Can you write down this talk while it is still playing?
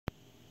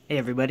Hey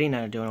everybody,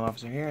 Night Doing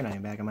Officer here, and I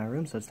am back in my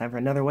room, so it's time for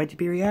another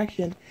YTP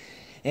reaction.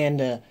 And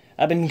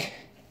I'm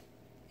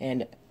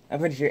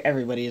pretty sure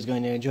everybody is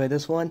going to enjoy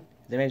this one.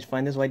 They managed to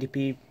find this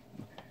YTP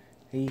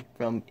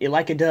from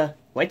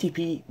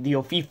YTP The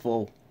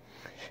Offiffo.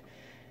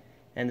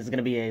 And this is going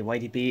to be a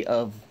YTP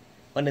of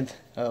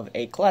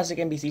a classic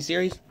NBC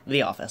series,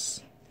 The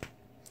Office.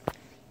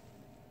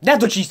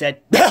 That's what she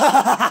said!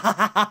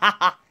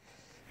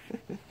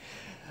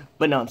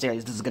 But no, I'm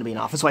serious, this is going to be an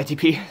Office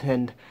YTP,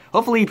 and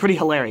hopefully pretty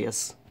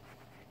hilarious.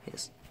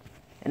 Yes.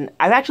 And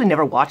I've actually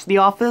never watched The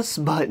Office,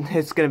 but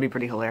it's going to be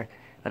pretty hilarious.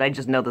 But I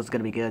just know this is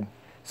going to be good.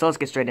 So let's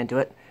get straight into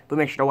it. But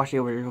make sure to watch the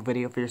overview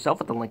video for yourself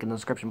with the link in the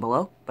description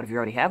below. But if you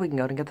already have, we can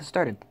go ahead and get this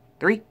started.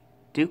 3,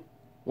 2,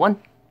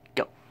 1,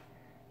 go.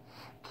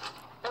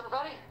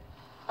 Everybody!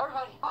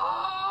 Everybody!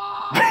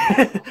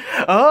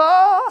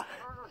 Oh!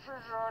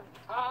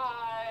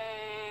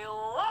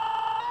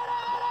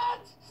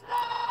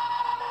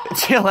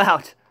 Chill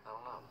out.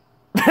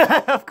 I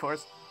don't know. Of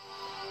course.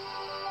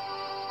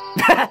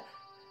 The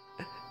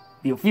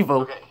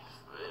Offiffo. Okay.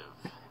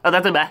 Oh,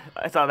 that's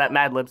I saw that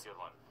Mad Libs. Good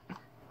one.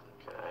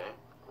 Okay.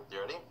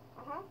 You ready?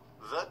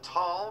 The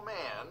tall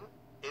man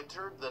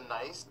entered the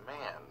nice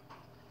man.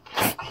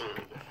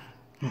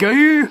 Go.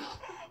 The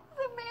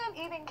man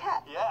eating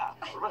cat. Yeah.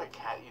 What about a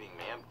cat eating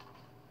man?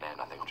 Man,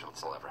 nothing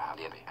will ever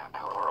happen.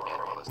 How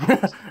horrible is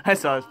this? I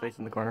saw his face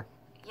in the corner.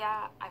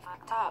 Yeah, I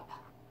fucked up.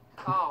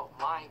 Oh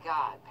my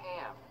God,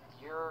 Pam,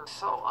 you're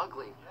so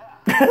ugly.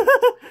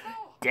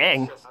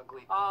 Dang. Just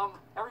ugly.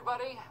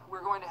 Everybody,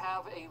 we're going to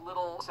have a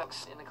little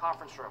sex in the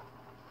conference room.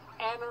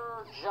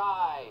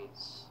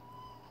 Energize.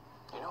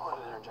 You know what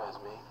energize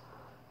me?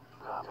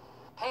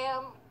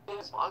 Pam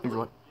is ugly.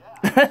 What? Yeah.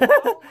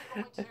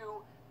 We're going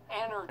to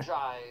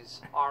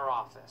energize our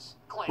office.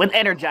 Claim. With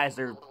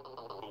Energizer.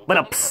 But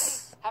a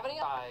psst. Have any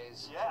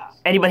eyes? Yeah.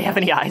 Anybody have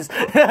any eyes?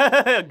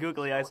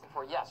 Googly eyes.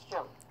 Yes,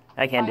 Jim.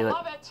 I can't do it. I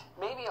love it.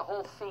 Maybe a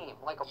whole theme,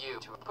 like a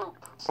YouTube poop.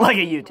 Like a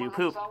YouTube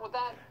poop. With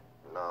that?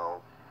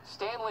 No.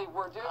 Stanley,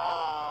 we're doing.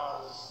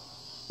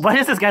 Why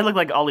does this guy look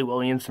like Ollie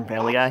Williams from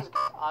Family Guy?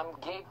 I'm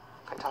Gabe.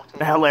 Can I talk to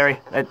you? Hell, Larry.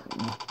 That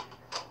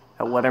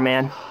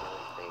weatherman.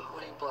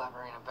 What are you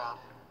blabbering about?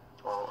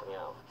 Well, you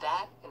know.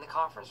 That in the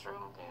conference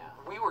room? Yeah.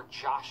 We were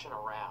joshing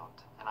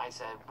around, and I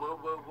said, whoa,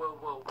 whoa, whoa,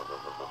 whoa.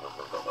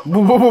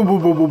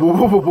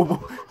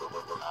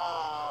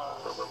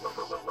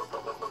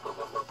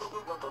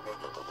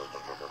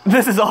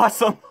 This is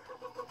awesome.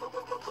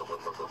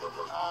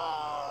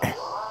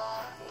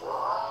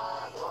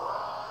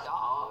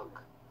 Dog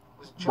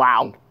was joking,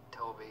 Wow.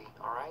 Toby,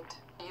 all right?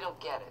 You don't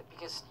get it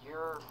because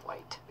you're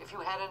white. If you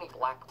had any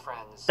black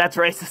friends, That's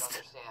you would racist.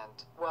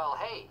 Understand. Well,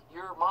 hey,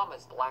 your mom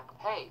is black.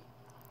 Hey,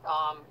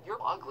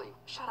 you're ugly.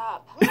 Shut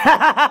up.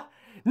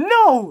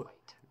 No!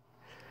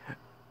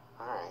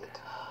 All right.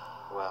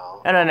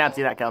 Well. I didn't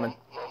see that coming.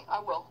 Hey, I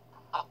will.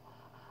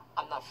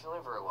 I'm not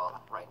feeling very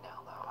well right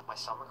now, though. My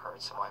stomach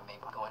hurts, so I may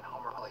be going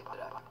home early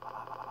today.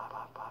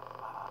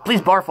 Please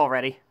barf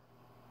already.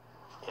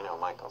 You know,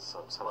 Michael,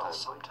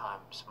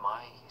 sometimes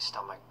my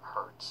stomach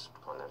hurts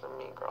when there's a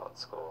mean girl at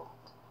school.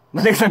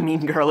 There's a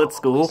mean girl at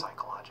school.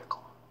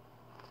 Psychological.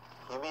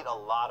 You meet a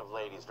lot of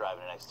ladies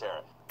driving an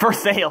Xterra. For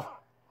sale.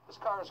 This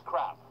car is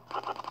crap.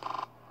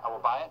 I will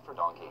buy it for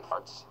donkey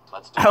farts.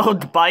 Let's do I it.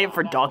 would buy it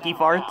for donkey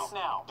farts.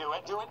 Now. Do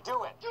it. Do it.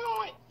 Do it.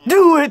 Do it.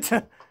 Do it!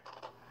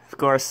 Of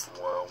course.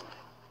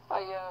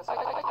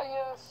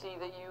 I see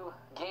that you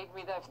gave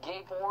me that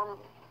gay porn.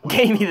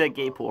 Gave me the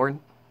gay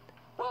porn.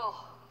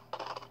 Well,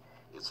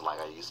 it's like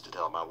I used to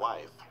tell my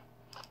wife.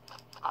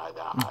 Oh,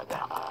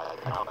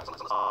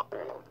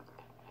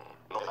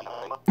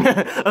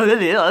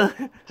 yeah.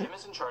 Jim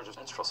is in charge of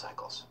menstrual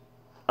cycles.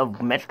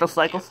 Of menstrual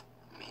cycles?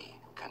 Give me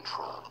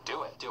control.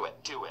 Do it. Do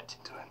it. Do it.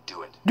 Do it.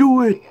 Do it.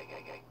 Do it!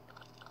 Gay.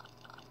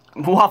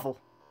 Waffle.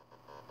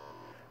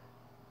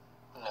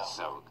 No.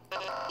 So,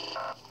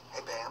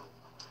 hey, Pam.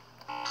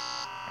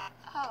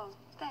 Oh,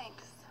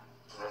 thanks.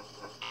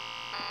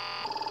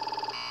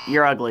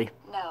 You're ugly.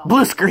 No.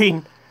 Blue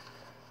screen.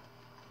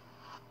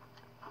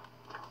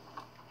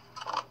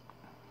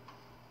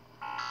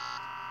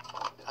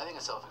 I think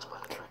it's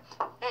self-explanatory.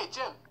 Hey,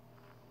 Jim.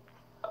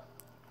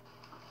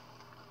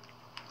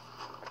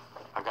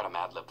 I've got a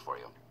Mad Lib for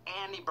you.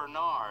 Andy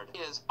Bernard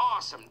is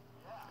awesome.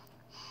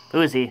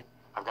 Who is he?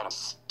 I've got a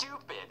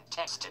stupid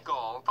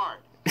testicle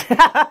fart.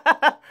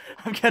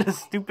 I've got a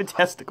stupid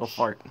testicle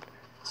fart.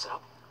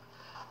 So,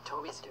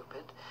 Toby's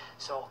stupid,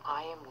 so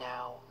I am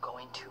now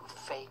going to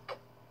fake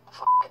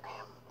fuck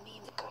him.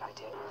 Good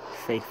idea.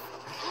 Fake.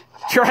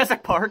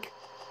 Jurassic Park?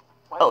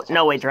 Oh,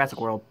 no, wait, Jurassic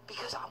World.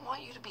 Because I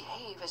want you to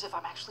behave as if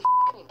I'm actually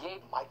fucking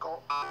Gabe,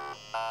 Michael.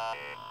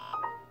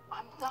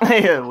 I'm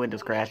not.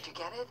 Windows crashed. Did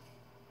you get it?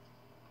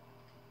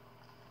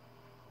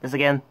 This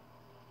again?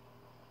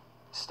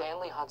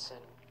 Stanley Hudson.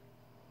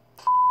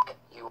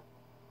 You.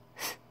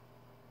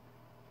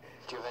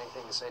 Do you have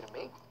anything to say to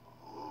me?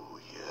 Oh,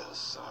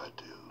 yes, I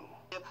do.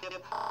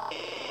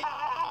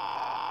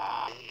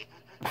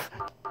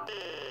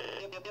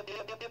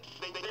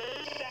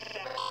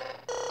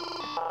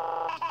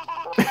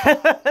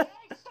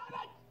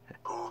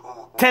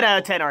 10 out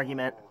of 10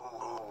 argument.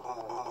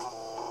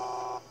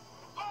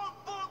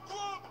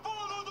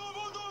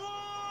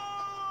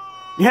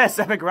 Yes,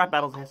 epic rap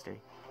battles in history.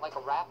 Like a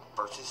rap?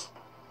 Versus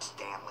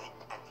Stanley,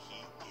 and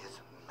he is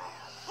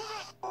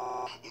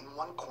mad. In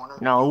one corner,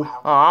 No. you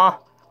have Aw.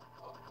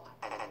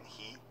 and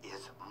he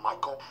is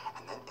Michael,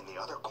 and then in the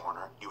other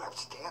corner you have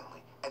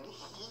Stanley, and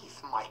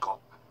he's Michael.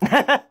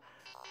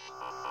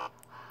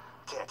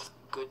 Tits.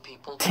 Good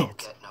people Tits. don't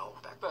get no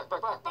back.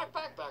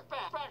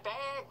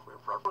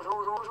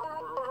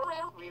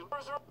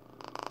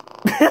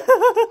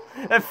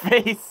 That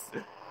face.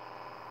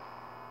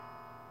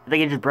 I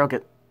think he just broke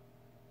it.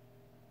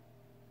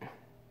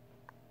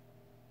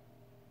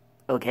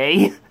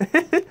 Okay.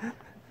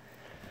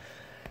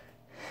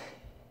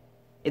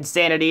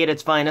 Insanity at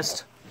its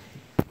finest.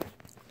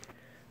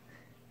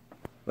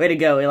 Way to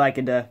go, I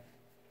and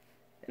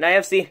I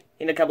have seen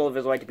a couple of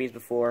his YTPs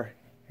before.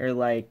 They're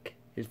like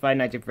his Five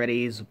Nights at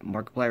Freddy's,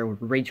 Markiplier with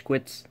Rage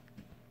Quits.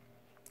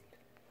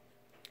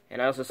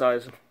 And I also saw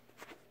his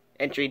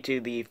entry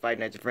to the Five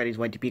Nights at Freddy's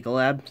YTP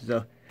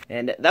collab,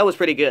 and that was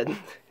pretty good.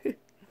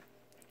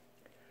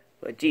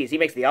 But geez, he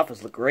makes The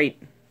Office look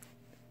great.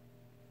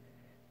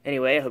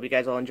 Anyway, I hope you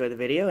guys all enjoyed the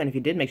video, and if you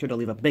did, make sure to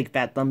leave a big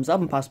fat thumbs up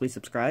and possibly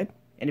subscribe.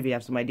 And if you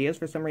have some ideas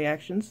for some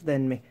reactions,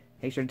 then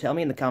make sure to tell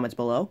me in the comments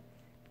below.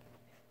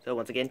 So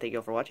once again, thank you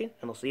all for watching,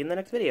 and we'll see you in the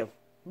next video.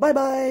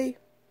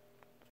 Bye-bye!